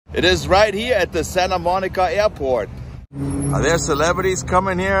It is right here at the Santa Monica Airport. Are there celebrities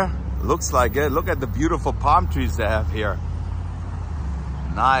coming here? Looks like it. Look at the beautiful palm trees they have here.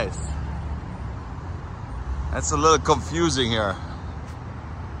 Nice. That's a little confusing here.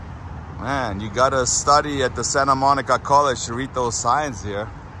 Man, you gotta study at the Santa Monica College to read those signs here.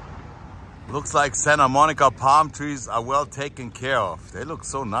 Looks like Santa Monica palm trees are well taken care of. They look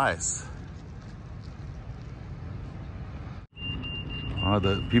so nice. Oh,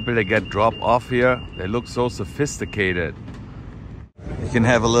 the people that get dropped off here, they look so sophisticated. You can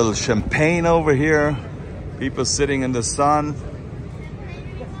have a little champagne over here. People sitting in the sun.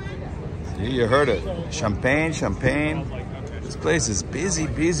 See, you heard it. Champagne, champagne. This place is busy,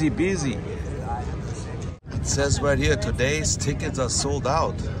 busy, busy. It says right here, today's tickets are sold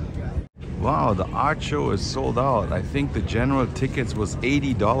out. Wow, the art show is sold out. I think the general tickets was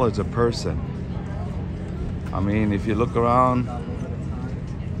 $80 a person. I mean, if you look around,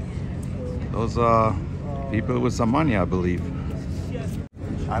 those are people with some money, I believe.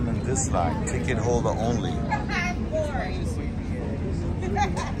 I'm in this line, ticket holder only.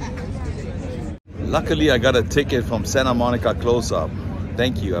 Luckily, I got a ticket from Santa Monica Close-Up.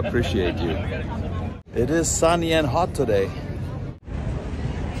 Thank you, I appreciate you. It is sunny and hot today.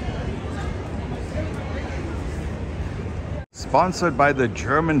 Sponsored by the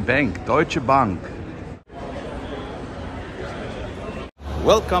German bank, Deutsche Bank.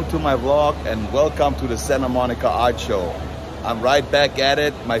 Welcome to my vlog and welcome to the Santa Monica Art Show. I'm right back at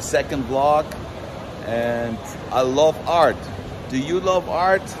it, my second vlog, and I love art. Do you love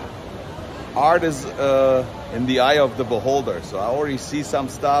art? Art is in the eye of the beholder, so I already see some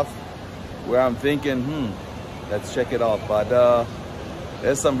stuff where I'm thinking, let's check it out. But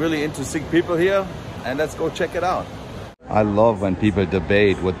there's some really interesting people here, and let's go check it out. I love when people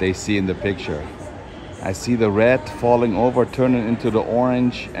debate what they see in the picture. I see the red falling over, turning into the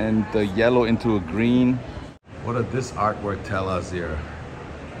orange, and the yellow into a green. What does this artwork tell us here?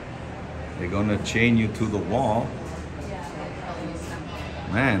 They're gonna chain you to the wall.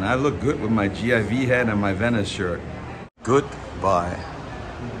 Man, I look good with my GIV hat and my Venice shirt. Goodbye.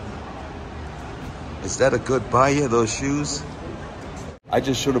 Is that a goodbye here, those shoes? I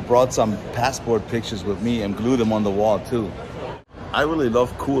just should have brought some passport pictures with me and glued them on the wall too. I really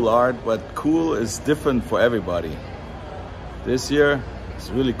love cool art, but cool is different for everybody. This year, it's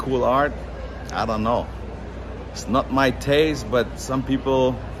really cool art. I don't know. It's not my taste, but some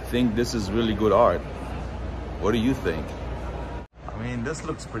people think this is really good art. What do you think? I mean, this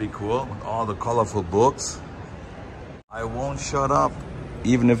looks pretty cool with all the colorful books. I won't shut up,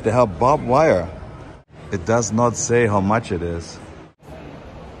 even if they have barbed wire. It does not say how much it is.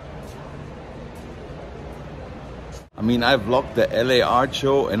 I mean, I vlogged the LA art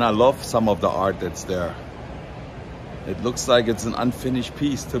show and I love some of the art that's there. It looks like it's an unfinished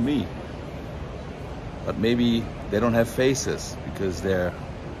piece to me. But maybe they don't have faces because they're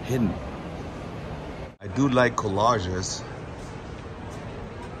hidden. I do like collages.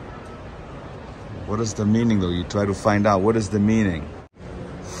 What is the meaning though? You try to find out what is the meaning.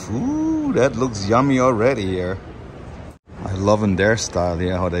 Ooh, that looks yummy already here. I love in their style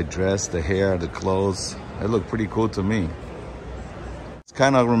here, how they dress, the hair, the clothes. They look pretty cool to me. It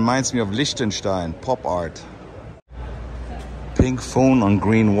kind of reminds me of Liechtenstein, pop art. Pink phone on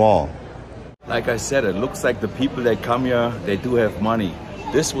green wall. Like I said, it looks like the people that come here, they do have money.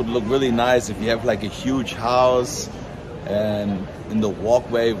 This would look really nice if you have like a huge house and in the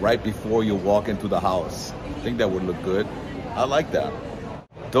walkway right before you walk into the house. I think that would look good. I like that.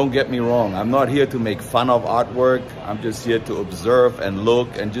 Don't get me wrong, I'm not here to make fun of artwork. I'm just here to observe and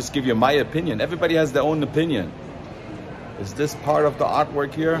look and just give you my opinion. Everybody has their own opinion. Is this part of the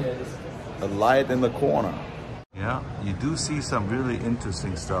artwork here? The light in the corner. Yeah, you do see some really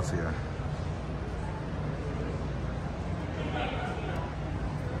interesting stuff here.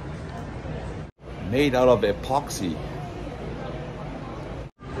 Made out of epoxy.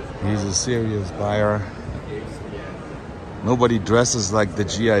 He's a serious buyer. Nobody dresses like the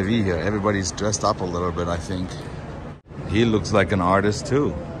GIV here. Everybody's dressed up a little bit, I think. He looks like an artist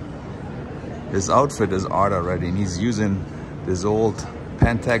too. His outfit is art already, and he's using this old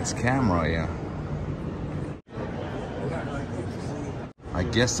Pentax camera here. I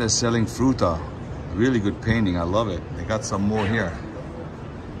guess they're selling Fruta. Really good painting, I love it. They got some more here.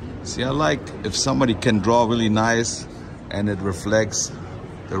 See, I like if somebody can draw really nice and it reflects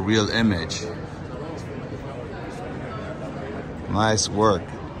the real image. Nice work.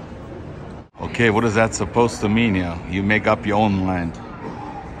 Okay, what is that supposed to mean here? You make up your own mind.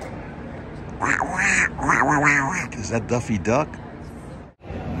 Is that Duffy Duck?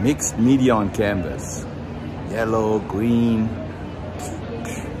 Mixed media on canvas. Yellow, green.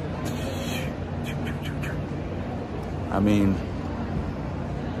 I mean,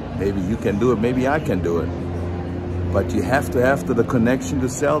 maybe you can do it, maybe I can do it. But you have to have the connection to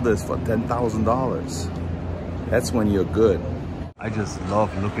sell this for $10,000. That's when you're good. I just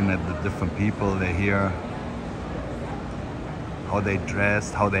love looking at the different people they're here, how they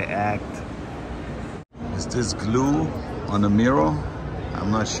dress, how they act. Is this glue on the mirror?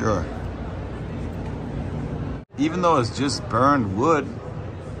 I'm not sure. Even though it's just burned wood,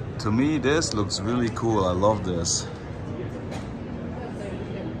 to me this looks really cool. I love this.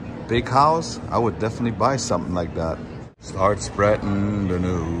 Big house, I would definitely buy something like that. Start spreading the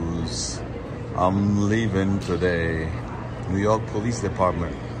news. I'm leaving today. New York Police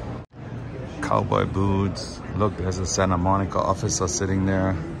Department. Cowboy boots. Look, there's a Santa Monica officer sitting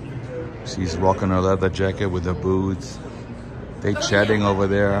there. She's rocking her leather jacket with her boots. They chatting over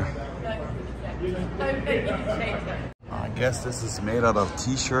there. I guess this is made out of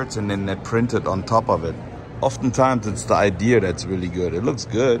t-shirts and then they're printed on top of it. Oftentimes it's the idea that's really good. It looks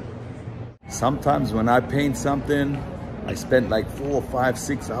good. Sometimes when I paint something, I spend like 4, 5,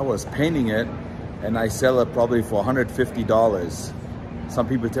 6 hours painting it and I sell it probably for $150. Some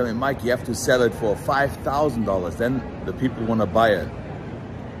people tell me, Mike, you have to sell it for $5,000. Then the people want to buy it.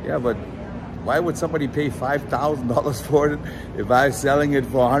 Yeah, but why would somebody pay $5,000 for it if I'm selling it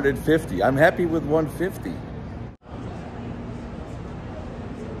for $150? I'm happy with $150.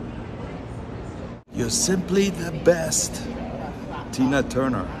 You're simply the best. Tina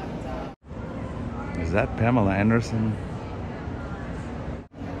Turner. Is that Pamela Anderson?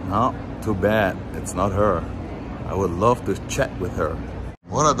 No, too bad. It's not her. I would love to chat with her.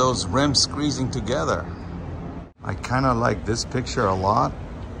 What are those rims squeezing together? I kind of like this picture a lot.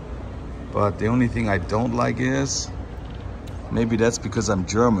 But the only thing I don't like is, maybe that's because I'm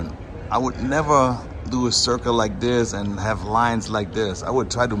German. I would never do a circle like this and have lines like this. I would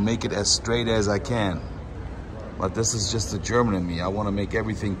try to make it as straight as I can. But this is just the German in me. I want to make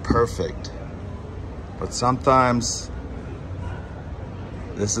everything perfect. But sometimes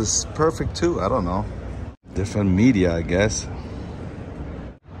this is perfect too. I don't know. Different media, I guess.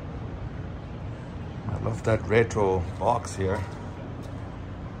 I love that retro box here.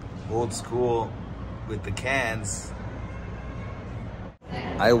 Old school with the cans.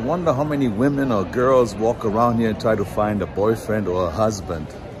 I wonder how many women or girls walk around here and try to find a boyfriend or a husband.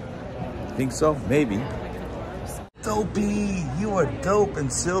 Think so? Maybe. Dopey, you are dope in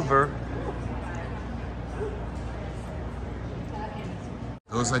silver.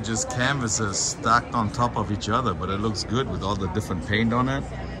 Those are just canvases stacked on top of each other, but it looks good with all the different paint on it.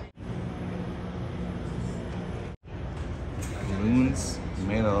 Balloons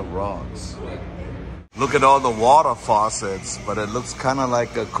made out of rocks. Look at all the water faucets, but it looks kind of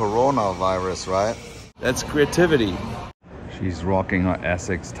like a coronavirus, right? That's creativity. She's rocking her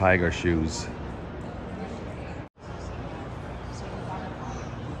Essex Tiger shoes.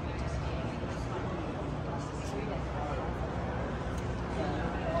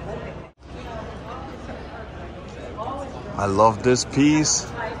 I love this piece,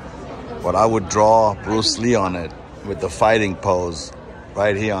 but I would draw Bruce Lee on it with the fighting pose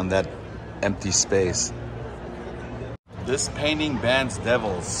right here on that empty space. This painting bans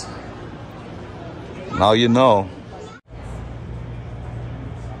devils. Now you know.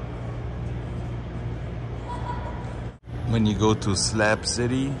 When you go to Slab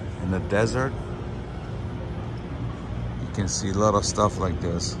City in the desert, you can see a lot of stuff like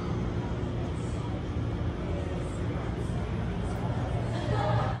this.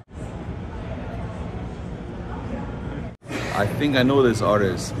 I think I know this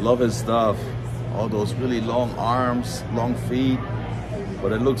artist. Love his stuff. All those really long arms, long feet,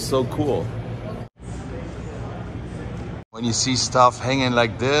 but it looks so cool. When you see stuff hanging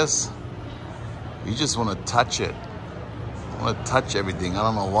like this, you just want to touch it. I want to touch everything. I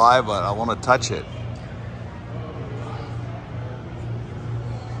don't know why, but I want to touch it.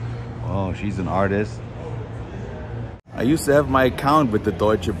 Oh, she's an artist. I used to have my account with the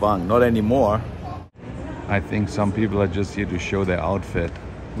Deutsche Bank, not anymore. I think some people are just here to show their outfit,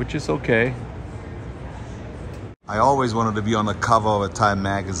 which is okay. I always wanted to be on the cover of a Time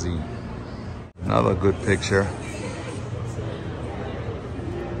magazine. Another good picture.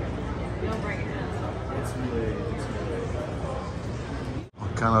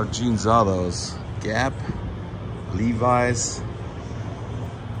 What kind of jeans are those? Gap? Levi's?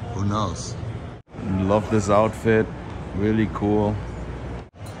 Who knows? Love this outfit. Really cool.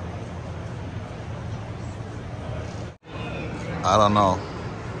 I don't know.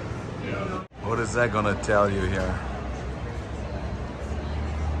 What is that gonna tell you here?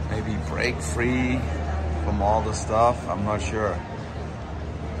 Maybe break free from all the stuff? I'm not sure.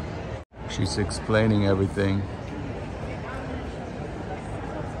 She's explaining everything.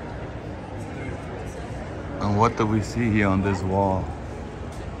 And what do we see here on this wall?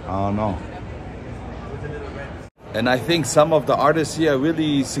 I don't know. And I think some of the artists here are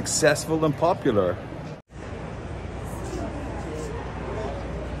really successful and popular.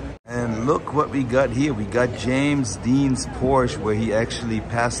 And look what we got here. We got James Dean's Porsche, where he actually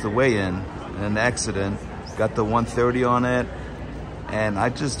passed away in an accident. Got the 130 on it. And I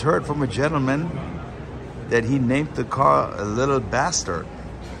just heard from a gentleman that he named the car a little bastard.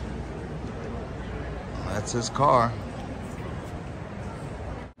 That's his car.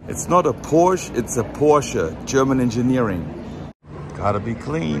 It's not a Porsche, it's a Porsche, German engineering. Gotta be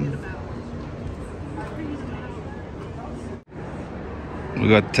clean. We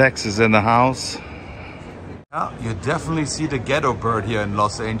got Texas in the house. Yeah, you definitely see the ghetto bird here in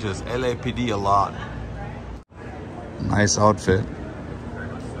Los Angeles, LAPD a lot. Nice outfit.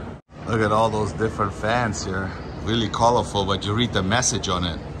 Look at all those different fans here. Really colorful, but you read the message on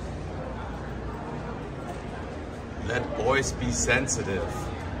it. Let boys be sensitive.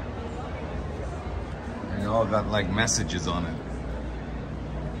 They all got like messages on it.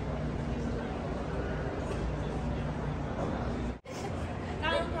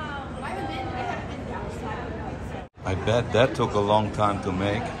 I bet that took a long time to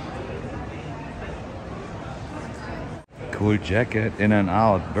make. Cool jacket, In and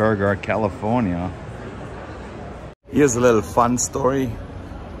Out, Burger, California. Here's a little fun story.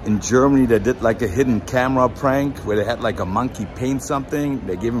 In Germany, they did like a hidden camera prank where they had like a monkey paint something.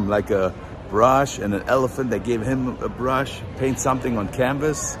 They gave him like a brush, and an elephant, they gave him a brush, paint something on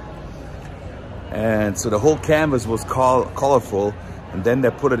canvas. And so the whole canvas was colorful, and then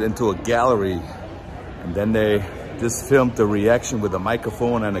they put it into a gallery. And then they just filmed the reaction with a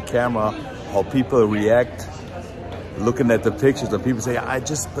microphone and a camera, how people react looking at the pictures, and people say, I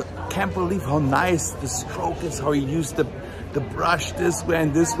just can't believe how nice the stroke is, how he used the brush this way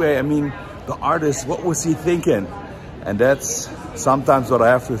and this way. I mean, the artist, what was he thinking? And that's sometimes what I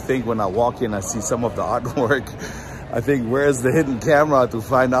have to think when I walk in, I see some of the artwork. I think, where's the hidden camera to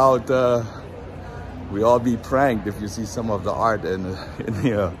find out we all be pranked if you see some of the art in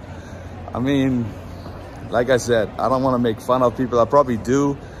here. I mean, like I said, I don't want to make fun of people. I probably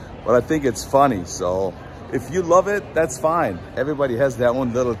do, but I think it's funny. So if you love it, that's fine. Everybody has their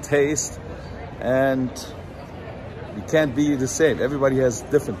own little taste, and you can't be the same. Everybody has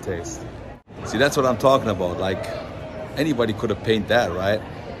different taste. See, that's what I'm talking about. Like, anybody could have painted that, right?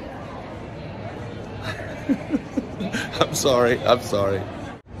 I'm sorry.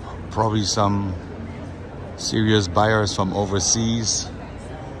 Probably some serious buyers from overseas.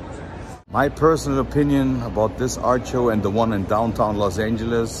 My personal opinion about this art show and the one in downtown Los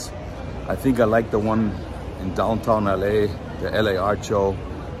Angeles, I think I like the one in downtown LA, the LA art show,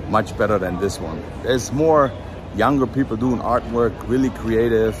 much better than this one. There's more younger people doing artwork, really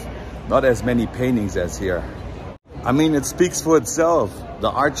creative, not as many paintings as here. I mean, it speaks for itself. The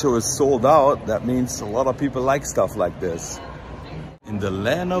art show is sold out. That means a lot of people like stuff like this. In the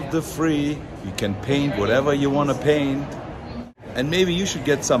land of the free, you can paint whatever you want to paint. And maybe you should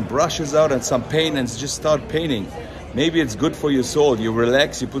get some brushes out and some paint and just start painting. Maybe it's good for your soul. You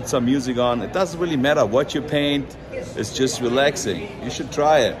relax, you put some music on. It doesn't really matter what you paint. It's just relaxing. You should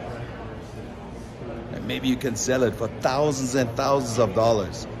try it. And maybe you can sell it for thousands and thousands of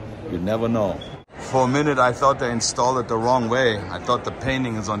dollars. You never know. For a minute, I thought they installed it the wrong way. I thought the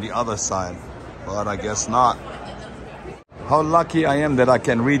painting is on the other side, but I guess not. How lucky I am that I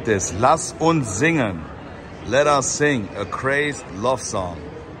can read this. Lass uns singen. Let us sing a crazed love song.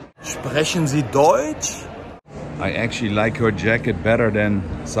 Sprechen Sie Deutsch? I actually like her jacket better than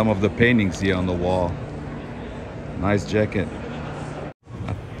some of the paintings here on the wall. Nice jacket.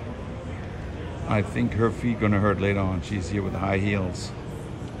 I think her feet gonna hurt later on. She's here with high heels.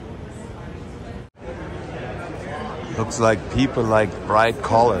 Looks like people like bright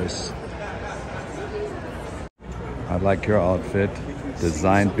colors. I like her outfit,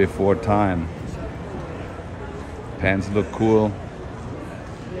 designed before time. Pants look cool.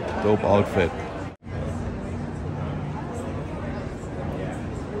 Dope outfit.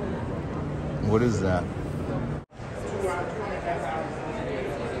 What is that?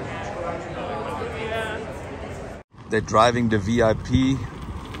 They're driving the VIP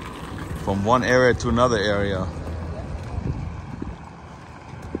from one area to another area.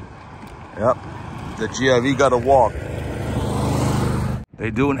 Yep, the GIV gotta walk.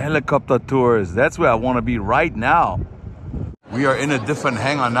 They're doing helicopter tours. That's where I want to be right now. We are in a different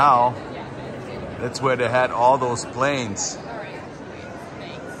hangar now. That's where they had all those planes.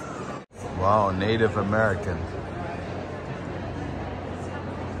 Wow, Native American.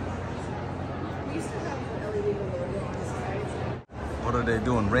 What are they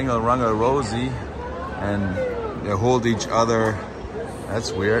doing? Ringle Rungle Rosie. and they hold each other.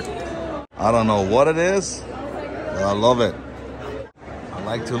 That's weird. I don't know what it is, but I love it. I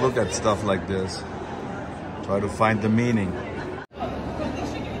like to look at stuff like this, try to find the meaning.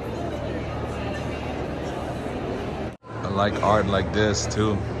 I like art like this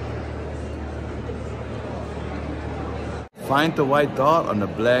too. Find the white dot on the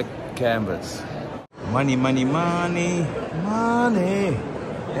black canvas. Money, money, money, money.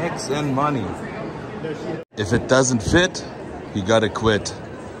 X and money. If it doesn't fit, you gotta quit.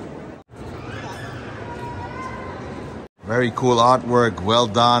 Very cool artwork, well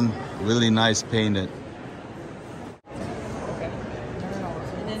done, really nice painted.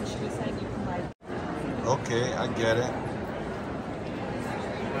 Okay, I get it.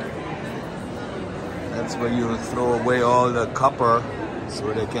 That's where you throw away all the copper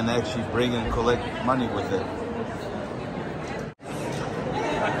so they can actually bring and collect money with it.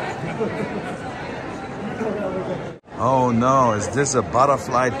 Oh no, is this a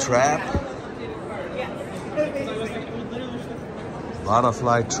butterfly trap?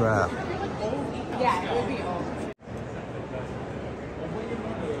 Butterfly trap. Yeah, it would be old.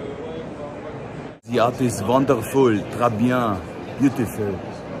 The art is wonderful, très bien, beautiful.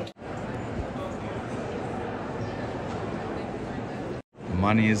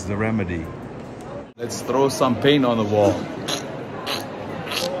 Money is the remedy. Let's throw some paint on the wall.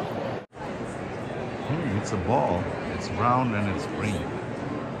 It's a ball. It's round and it's green.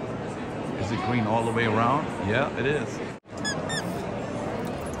 Is it green all the way around? Yeah, it is.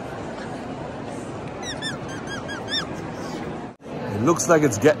 It looks like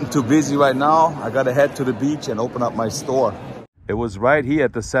it's getting too busy right now. I gotta head to the beach and open up my store. It was right here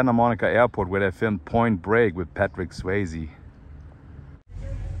at the Santa Monica airport where they filmed Point Break with Patrick Swayze.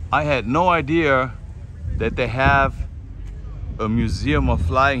 I had no idea that they have a museum of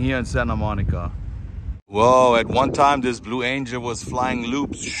flying here in Santa Monica. Whoa, at one time this Blue Angel was flying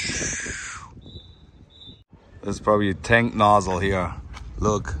loops. There's probably a tank nozzle here.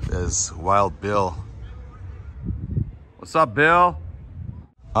 Look, there's Wild Bill. What's up, Bill?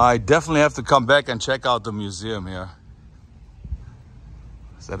 I definitely have to come back and check out the museum here.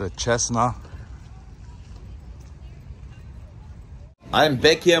 Is that a chestnut? I'm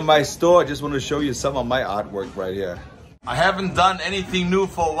back here in my store. I just want to show you some of my artwork right here. I haven't done anything new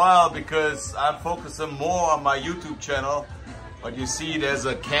for a while because I'm focusing more on my YouTube channel. But you see there's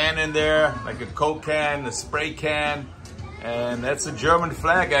a can in there, like a Coke can, a spray can. And that's a German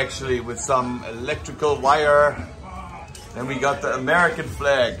flag actually with some electrical wire. Then we got the American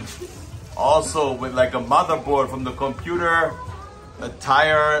flag. Also with like a motherboard from the computer, a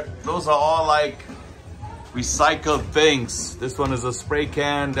tire. Those are all like recycled things. This one is a spray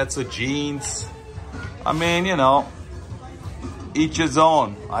can, that's a jeans. I mean, you know, each his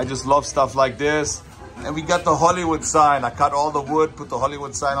own. I just love stuff like this. And we got the Hollywood sign. I cut all the wood, put the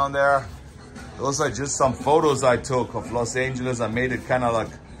Hollywood sign on there. Those are just some photos I took of Los Angeles. I made it kind of like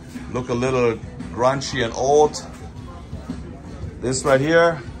look a little grungy and old. This right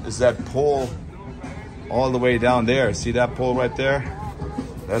here is that pole all the way down there. See that pole right there?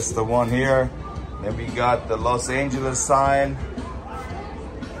 That's the one here. Then we got the Los Angeles sign.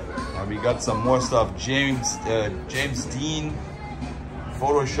 And we got some more stuff. James Dean,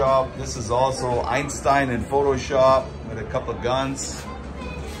 Photoshop. This is also Einstein in Photoshop with a couple of guns.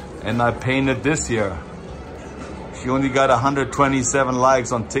 And I painted this here. She only got 127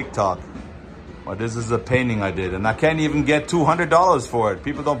 likes on TikTok. But this is a painting I did. And I can't even get $200 for it.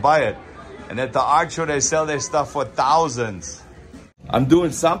 People don't buy it. And at the art show, they sell their stuff for thousands. I'm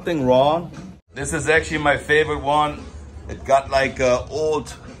doing something wrong. This is actually my favorite one. It got like an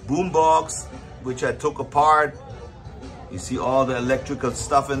old boombox, which I took apart. You see all the electrical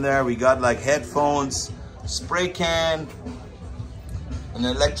stuff in there. We got like headphones, spray can, an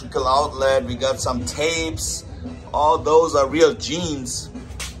electrical outlet. We got some tapes. All those are real jeans.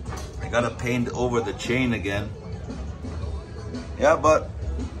 I gotta paint over the chain again. Yeah, but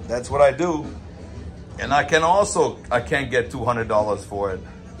that's what I do. And I can't get $200 for it.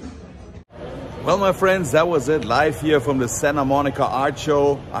 Well, my friends, that was it. Live here from the Santa Monica Art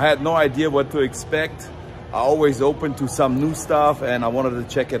Show. I had no idea what to expect. I always open to some new stuff and I wanted to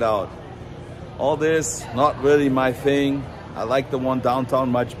check it out. All this, not really my thing. I like the one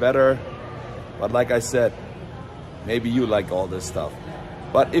downtown much better. But like I said, maybe you like all this stuff.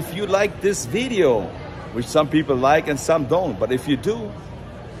 But if you like this video, which some people like and some don't, but if you do,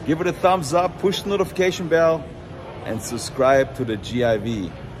 give it a thumbs up, push the notification bell, and subscribe to the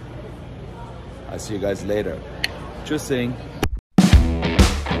GIV. I'll see you guys later. Tschüssing.